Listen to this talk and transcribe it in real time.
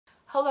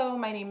Hello,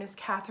 my name is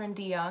Katherine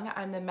DeYoung.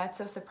 I'm the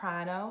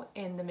mezzo-soprano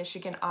in the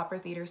Michigan Opera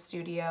Theater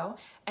Studio,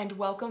 and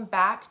welcome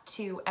back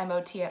to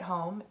MOT at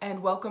Home,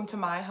 and welcome to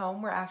my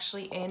home. We're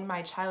actually in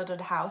my childhood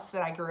house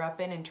that I grew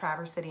up in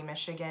Traverse City,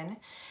 Michigan,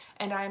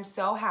 and I am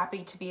so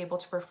happy to be able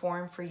to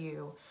perform for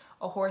you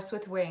A Horse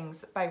with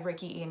Wings by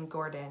Ricky Ian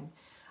Gordon.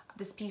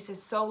 This piece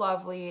is so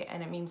lovely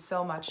and it means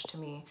so much to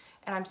me,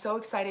 and I'm so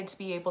excited to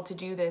be able to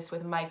do this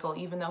with Michael,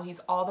 even though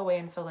he's all the way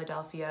in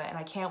Philadelphia, and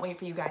I can't wait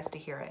for you guys to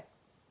hear it.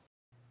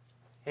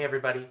 Hey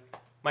everybody,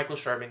 Michael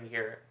Sherman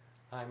here.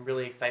 I'm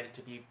really excited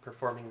to be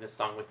performing this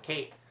song with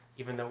Kate.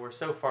 Even though we're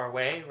so far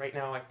away, right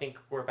now I think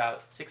we're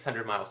about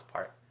 600 miles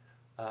apart.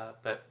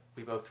 But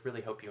we both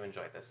really hope you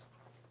enjoy this.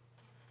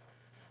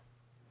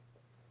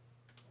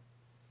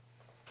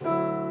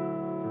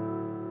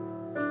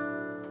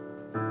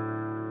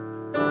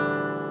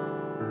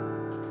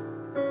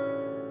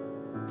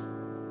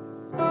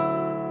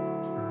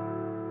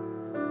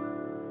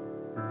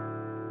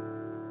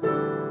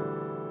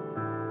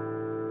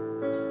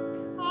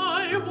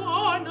 I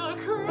wanna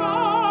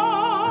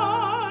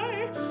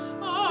cry,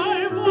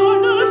 I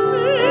wanna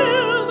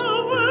feel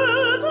the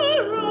world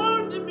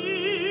around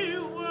me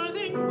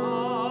whirling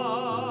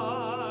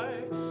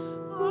by.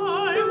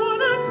 I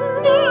wanna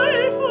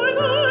cry for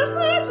those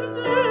that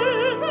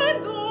live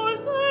and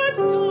those that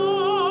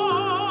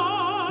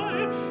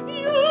die.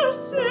 You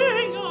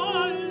sing a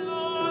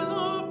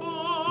lullaby.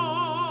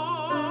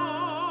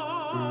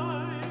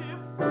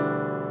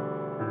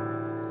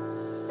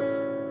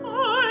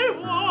 I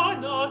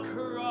wanna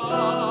cry.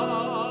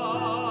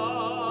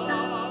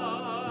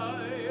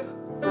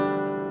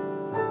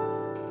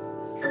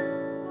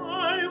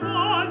 I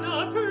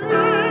wanna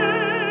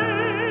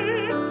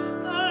pray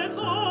that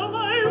all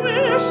my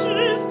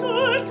wishes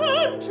could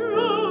come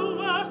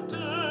true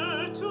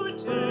after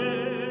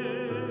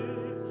today.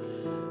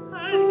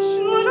 And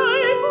should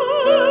I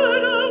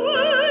put a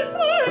word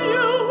for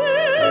you,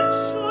 which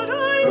should I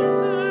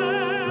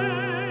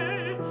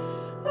say?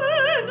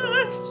 An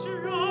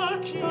extra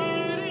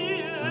Kyrie.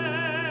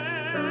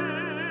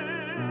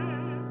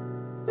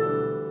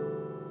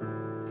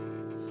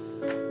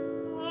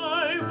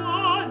 I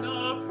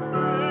wanna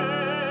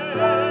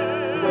pray.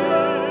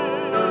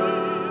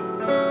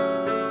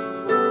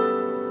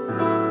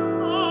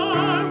 I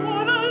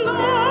wanna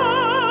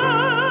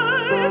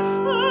lie.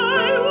 I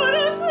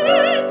wanna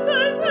think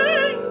that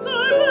things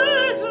are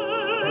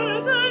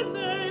better than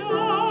they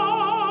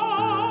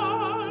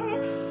are.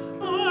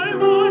 I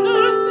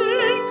wanna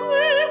think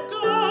we've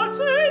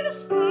gotten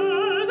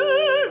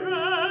further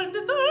and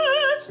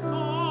that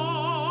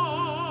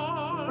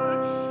far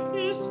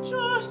is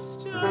just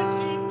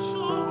an inch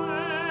away.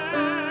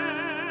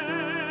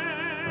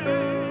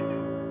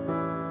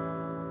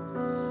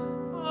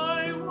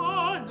 I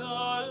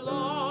wanna lie.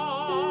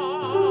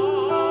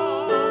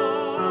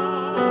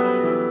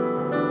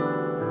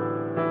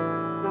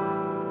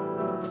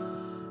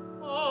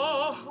 A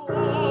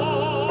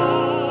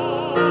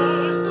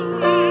horse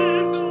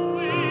with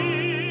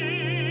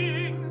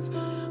wings.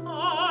 I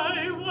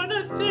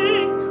wanna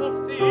think of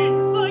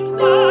things like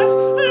that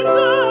and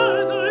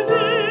other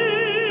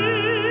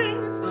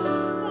things.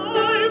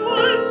 I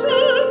want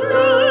two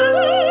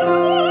brothers,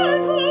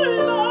 one who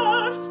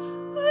laughs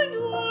and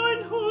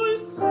one who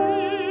sings.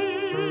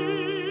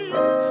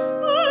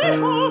 I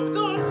hope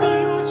the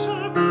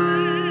future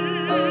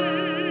brings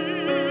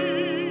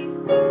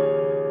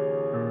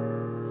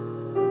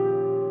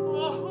a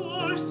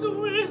horse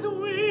with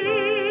wings.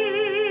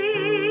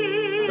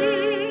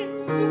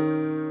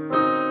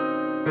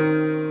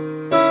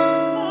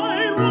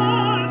 I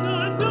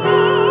wanna know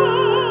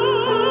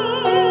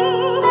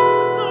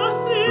the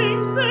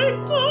things they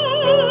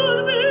told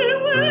me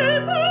way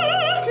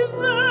back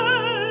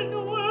then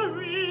were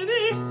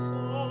really so.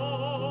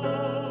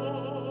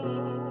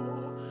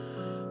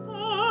 I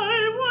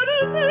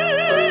wanna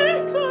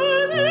make a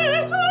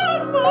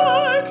little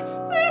mark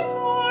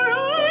before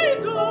I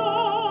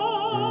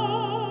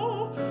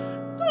go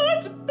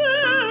that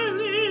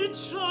barely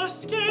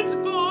just gets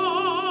by.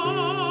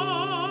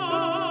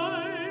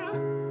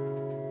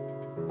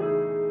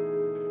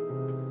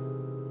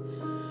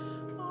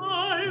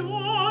 I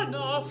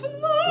wanna fly.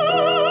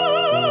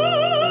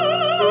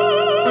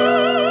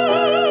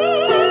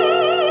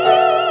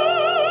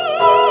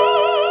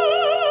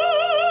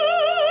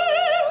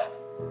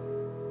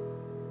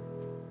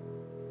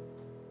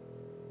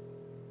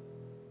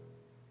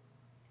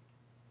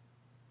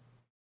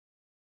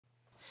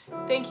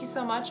 Thank you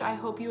so much. I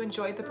hope you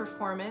enjoyed the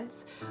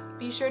performance.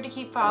 Be sure to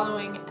keep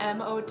following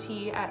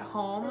MOT at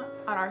Home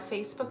on our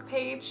Facebook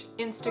page,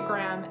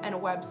 Instagram, and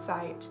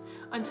website.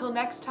 Until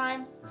next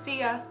time, see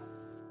ya!